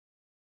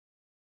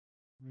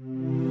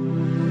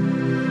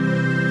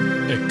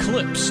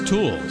Eclipse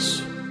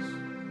Tools.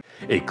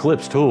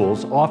 Eclipse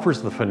Tools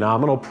offers the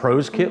phenomenal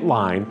Pros Kit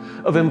line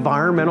of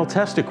environmental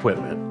test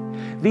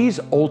equipment. These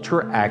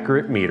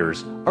ultra-accurate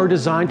meters are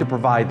designed to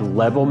provide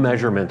level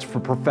measurements for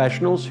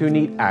professionals who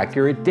need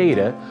accurate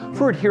data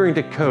for adhering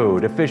to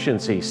code,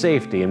 efficiency,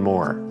 safety, and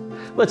more.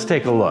 Let's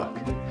take a look.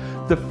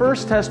 The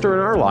first tester in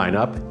our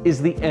lineup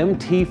is the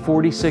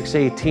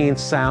MT4618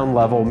 sound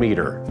level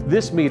meter.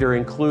 This meter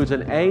includes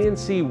an A and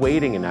C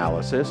weighting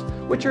analysis,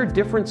 which are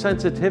different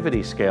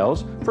sensitivity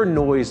scales for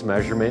noise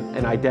measurement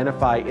and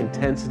identify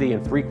intensity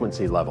and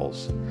frequency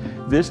levels.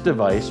 This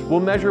device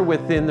will measure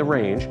within the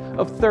range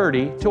of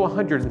 30 to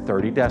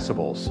 130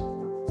 decibels.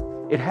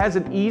 It has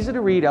an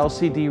easy-to-read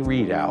LCD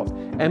readout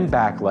and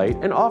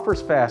backlight and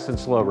offers fast and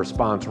slow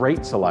response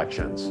rate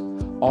selections,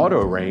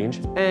 auto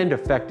range, and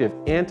effective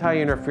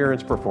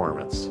anti-interference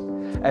performance,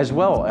 as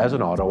well as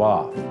an auto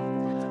off.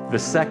 The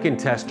second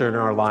tester in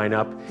our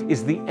lineup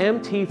is the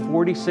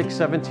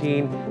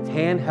MT4617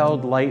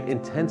 handheld light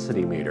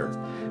intensity meter.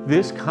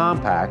 This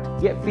compact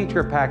yet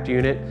feature-packed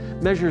unit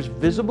measures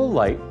visible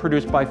light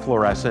produced by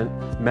fluorescent,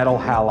 metal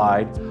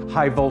halide,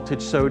 high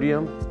voltage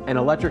sodium, and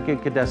electric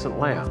incandescent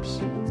lamps.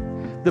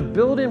 The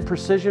built-in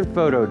precision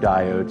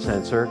photodiode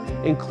sensor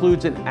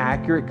includes an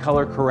accurate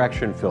color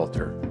correction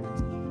filter.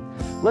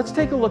 Let's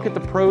take a look at the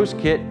Pros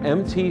Kit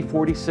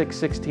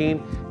MT4616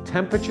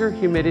 temperature,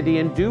 humidity,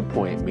 and dew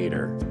point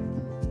meter.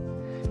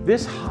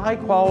 This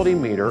high-quality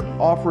meter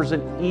offers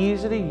an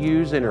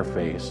easy-to-use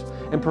interface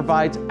and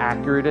provides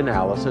accurate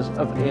analysis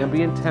of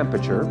ambient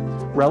temperature,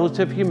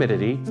 relative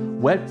humidity,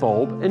 wet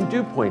bulb, and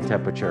dew point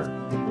temperature.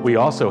 We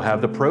also have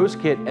the Pros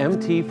Kit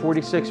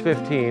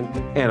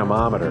MT4615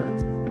 Anemometer.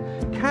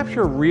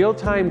 Capture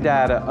real-time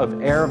data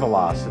of air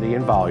velocity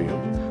and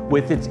volume.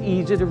 With its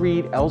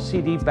easy-to-read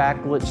LCD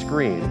backlit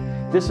screen,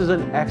 this is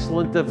an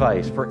excellent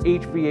device for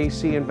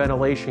HVAC and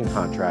ventilation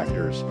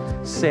contractors,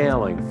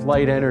 sailing,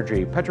 flight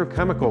energy,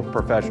 petrochemical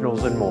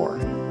professionals, and more.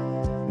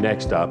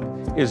 Next up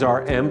is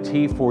our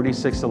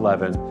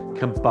MT4611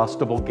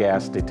 Combustible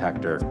Gas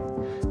Detector.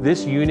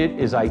 This unit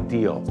is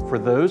ideal for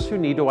those who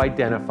need to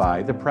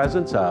identify the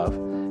presence of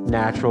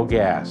natural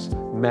gas,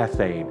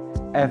 methane,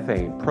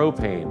 ethane,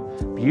 propane,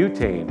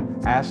 butane,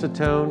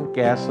 acetone,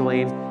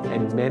 gasoline,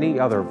 and many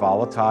other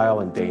volatile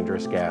and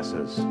dangerous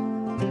gases.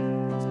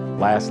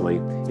 Lastly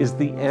is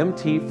the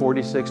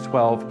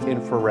MT4612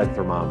 infrared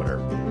thermometer.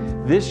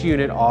 This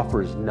unit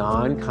offers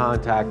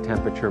non-contact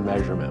temperature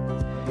measurement.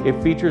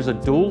 It features a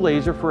dual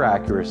laser for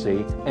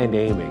accuracy and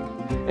aiming,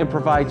 and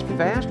provides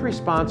fast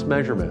response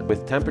measurement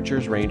with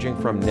temperatures ranging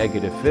from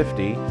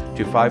 -50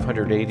 to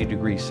 580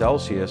 degrees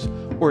Celsius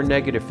or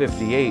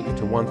 -58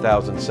 to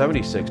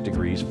 1076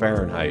 degrees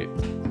Fahrenheit.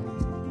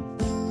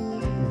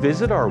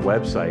 Visit our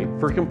website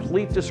for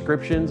complete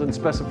descriptions and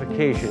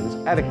specifications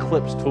at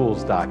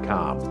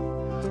eclipsetools.com.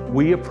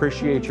 We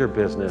appreciate your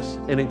business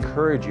and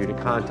encourage you to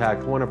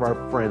contact one of our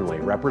friendly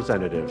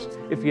representatives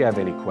if you have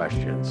any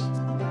questions.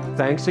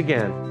 Thanks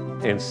again,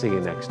 and see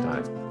you next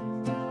time.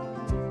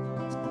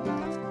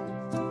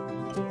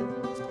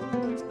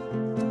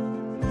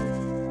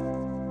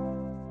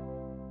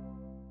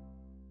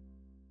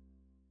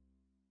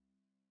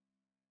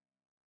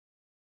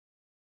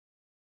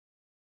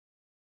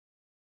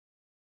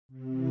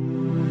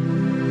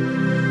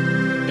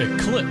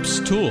 Eclipse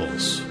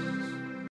Tools.